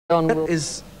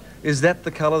Is that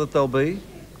the colour that they'll be?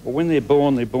 Well, when they're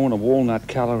born a walnut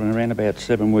colour, and around about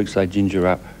 7 weeks they ginger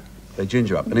up. They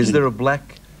ginger up. And is there a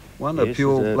black one, yes, a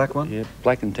pure black one? Yeah,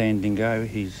 black and tan dingo.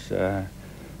 He's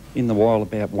in the wild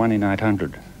about 1 in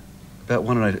 800. About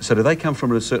 1 in 800. So do they come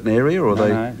from a certain area, or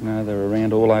No, they're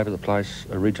around all over the place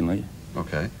originally.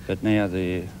 Okay. But now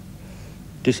they're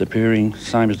disappearing,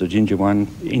 same as the ginger one,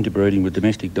 interbreeding with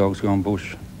domestic dogs gone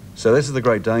bush. So this is the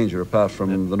great danger, apart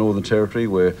from the Northern Territory,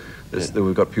 where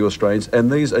we've got pure strains, and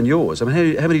these and yours. I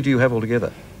mean, how many do you have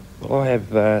altogether? Well, I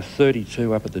have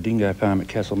 32 up at the dingo farm at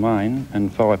Castlemaine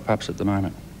and 5 pups at the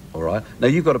moment. All right. Now,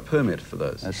 you've got a permit for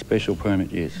those? A special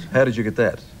permit, yes. How did you get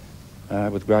that?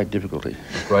 With great difficulty.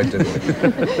 Great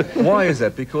difficulty. Why is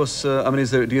that? Because, I mean,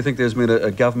 do you think there's been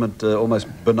a government almost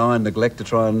benign neglect to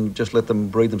try and just let them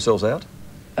breed themselves out?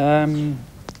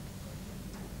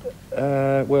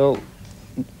 Well,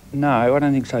 no, I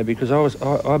don't think so, because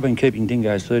I've been keeping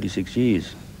dingoes 36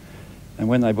 years, and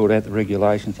when they brought out the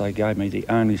regulations, they gave me the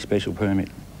only special permit.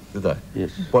 Did they?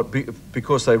 Yes. What,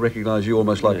 because they recognise you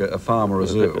almost like a farm or a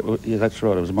zoo? Yeah, that's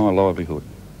right. It was my livelihood.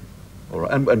 All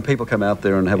right. And people come out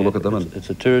there and have a look at them? It's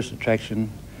a tourist attraction,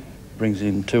 brings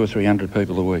in 200 or 300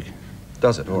 people a week.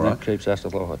 Does it? All right. That keeps us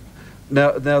alive.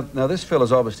 Now, this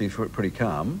fella's obviously pretty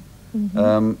calm.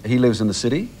 Mm-hmm. He lives in the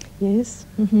city? Yes.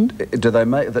 Mm-hmm. Do they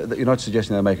make... You're not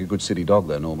suggesting they make a good city dog,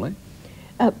 though, normally?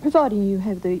 Providing you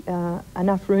have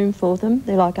enough room for them.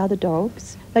 They're like other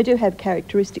dogs. They do have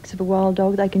characteristics of a wild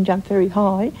dog. They can jump very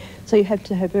high, so you have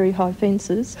to have very high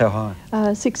fences. How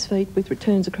high? 6 feet with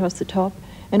returns across the top.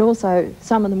 And also,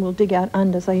 some of them will dig out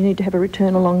under, so you need to have a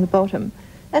return along the bottom.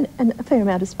 And a fair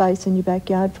amount of space in your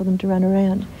backyard for them to run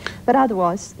around. But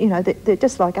otherwise, you know, they're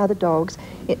just like other dogs.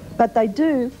 But they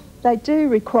do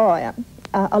require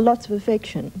lots of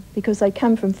affection, because they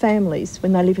come from families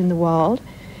when they live in the wild,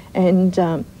 and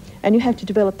you have to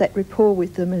develop that rapport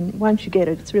with them, and once you get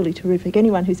it, it's really terrific.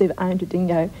 Anyone who's ever owned a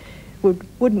dingo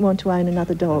wouldn't want to own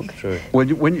another dog. That's true.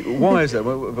 Why is that?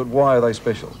 But why are they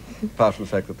special, apart from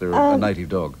the fact that they're a native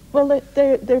dog? Well,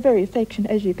 they're very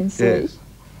affectionate, as you can see. Yes.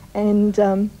 And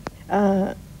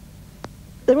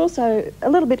they're also a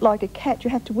little bit like a cat. You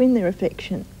have to win their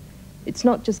affection. It's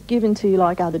not just given to you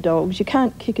like other dogs. You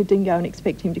can't kick a dingo and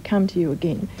expect him to come to you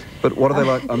again. But what are they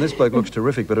like? And this bloke looks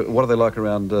terrific, but what are they like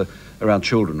around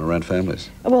children, around families?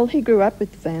 Well, he grew up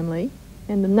with the family,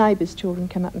 and the neighbours' children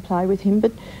come up and play with him.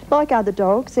 But like other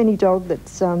dogs, any dog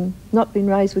that's not been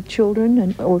raised with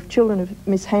children, or if children have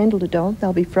mishandled a dog,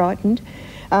 they'll be frightened.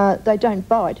 They don't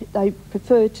bite. They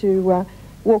prefer to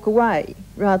walk away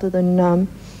rather than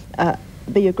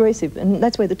be aggressive, and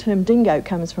that's where the term dingo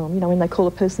comes from. You know, when they call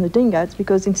a person a dingo, it's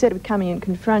because instead of coming and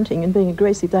confronting and being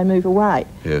aggressive, they move away.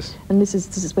 Yes. And this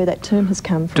is where that term has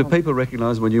come from. Do people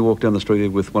recognise when you walk down the street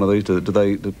with one of these? Do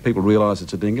people realise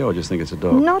it's a dingo, or just think it's a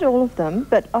dog? Not all of them,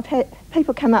 but I've had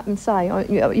people come up and say,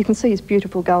 oh, you can see his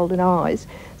beautiful golden eyes,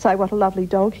 say what a lovely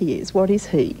dog he is, what is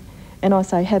he? And I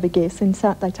say, have a guess, and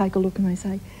so they take a look and they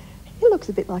say, he looks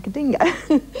a bit like a dingo.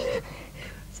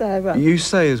 So, you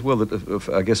say as well that,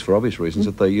 I guess for obvious reasons,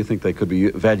 that you think they could be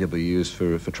valuably used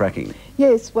for tracking.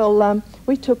 Yes, well,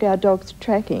 we took our dogs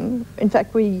tracking. In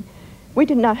fact, we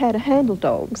didn't know how to handle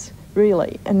dogs,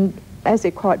 really, and as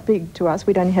they're quite big to us,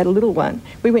 we'd only had a little one.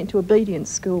 We went to obedience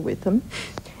school with them,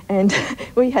 and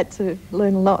we had to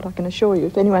learn a lot, I can assure you.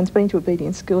 If anyone's been to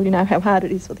obedience school, you know how hard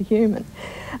it is for the human.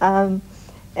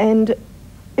 And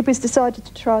it was decided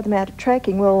to try them out at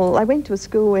tracking. Well, I went to a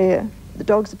school where the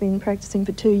dogs have been practising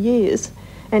for 2 years,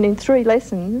 and in 3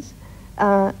 lessons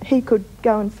he could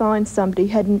go and find somebody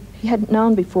he hadn't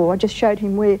known before. I just showed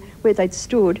him where they'd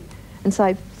stood and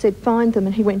said find them,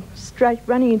 and he went straight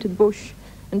running into the bush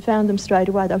and found them straight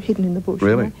away. They were hidden in the bush.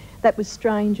 Really? You know? That was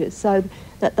strangers, so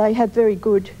that they have very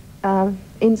good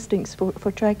instincts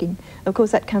for tracking. Of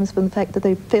course, that comes from the fact that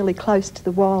they're fairly close to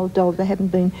the wild dog. They haven't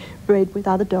been bred with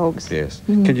other dogs. Yes.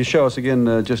 Can you show us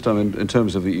again, just in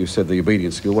terms of you said the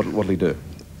obedience school, what'll he do?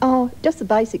 Oh, just the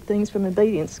basic things from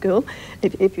obedience school,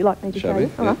 if you like me to show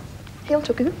you. All right. Heel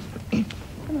took it.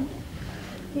 Come on.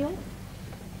 Heel.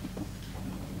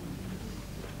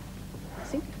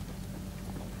 Sit.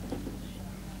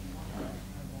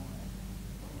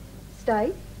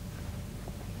 Stay.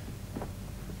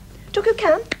 Tuku,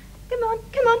 come. Come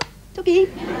on. Tuki.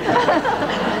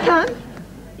 Come.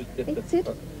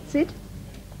 Sit.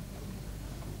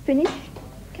 Finish.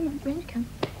 Come on, Brent, come.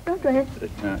 Right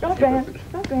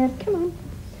round. Come on.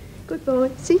 Good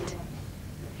boy. Sit.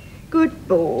 Good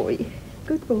boy.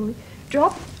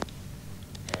 Drop.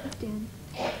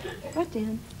 Right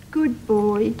down. Good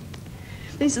boy.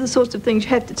 These are the sorts of things you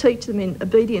have to teach them in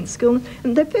obedience school,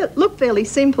 and they look fairly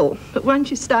simple, but once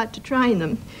you start to train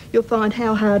them, you'll find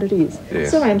how hard it is.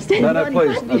 Yes. Sorry, I'm standing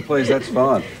No, please, that's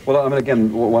fine. Well, I mean,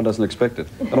 again, one doesn't expect it.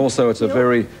 And also, it's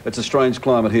a strange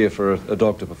climate here for a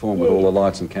dog to perform with all the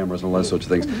lights and cameras and all those sorts of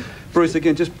things. Bruce,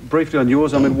 again, just briefly on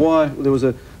yours, I mean, why, there was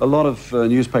a lot of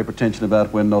newspaper attention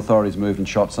about when authorities moved and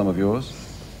shot some of yours.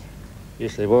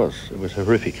 Yes, there was. It was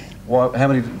horrific. Why? How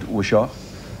many were shot?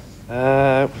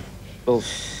 Well,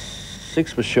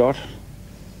 6 were shot.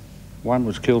 1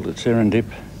 was killed at Serendip,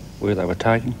 where they were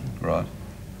taken. Right.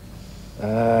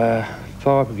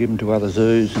 5 were given to other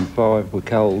zoos, and 5 were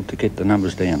culled to get the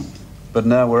numbers down. But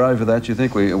now we're over that. You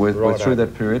think we're Right through over.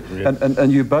 that period, Yep.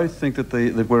 and you both think that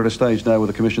that we're at a stage now with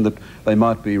the Commission that they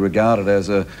might be regarded as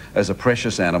a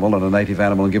precious animal and a native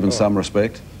animal and given some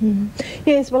respect.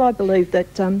 Yes, well, I believe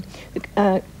that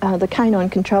the Canine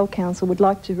Control Council would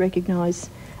like to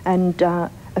recognise and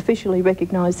officially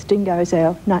recognise the dingo as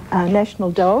our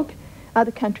national dog.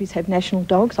 Other countries have national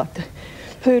dogs, like the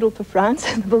poodle for France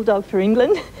and the bulldog for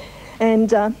England.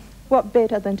 And what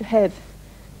better than to have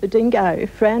the dingo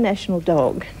for our national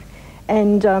dog?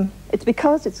 And it's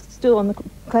because it's still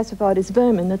classified as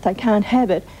vermin that they can't have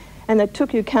it, and that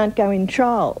Tuku can't go in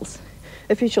trials,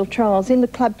 official trials. In the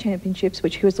club championships,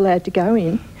 which he was allowed to go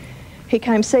in, he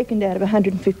came second out of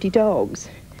 150 dogs.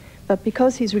 But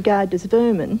because he's regarded as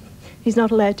vermin, he's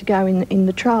not allowed to go in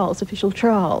the trials, official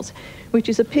trials, which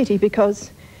is a pity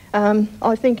because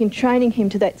I think in training him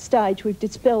to that stage, we've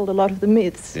dispelled a lot of the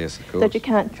myths. Yes, of course. That you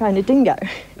can't train a dingo.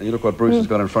 And you look what Bruce has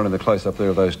got in front of the close-up there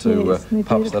of those two Yes, they're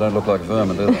pups. They don't look like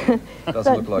vermin, do they?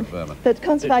 Doesn't look like vermin. But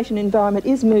Conservation Environment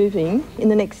is moving in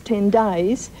the next 10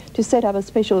 days to set up a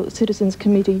special citizens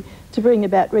committee to bring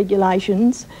about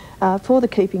regulations for the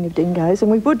keeping of dingoes, and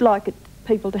we would like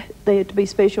there to be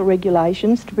special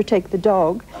regulations to protect the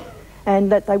dog,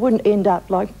 and that they wouldn't end up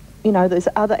like, you know, there's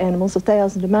other animals,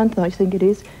 1,000 a month I think it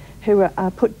is, who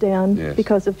are put down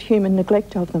because of human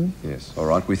neglect of them. Yes, all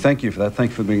right. We thank you for that.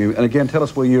 Thank you for being here. And again, tell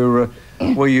us where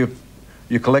you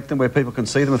collect them, where people can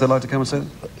see them if they'd like to come and see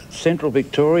them. Central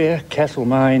Victoria,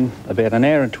 Castlemaine, about an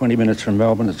hour and 20 minutes from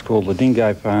Melbourne. It's called the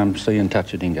Dingo Farm, See and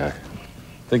Touch a Dingo.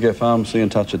 Dingo Farm, See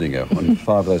and Touch a Dingo, on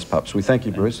 5 of those pups. We thank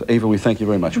you, Bruce. Eva, we thank you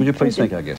very much. Would you please thank our guests?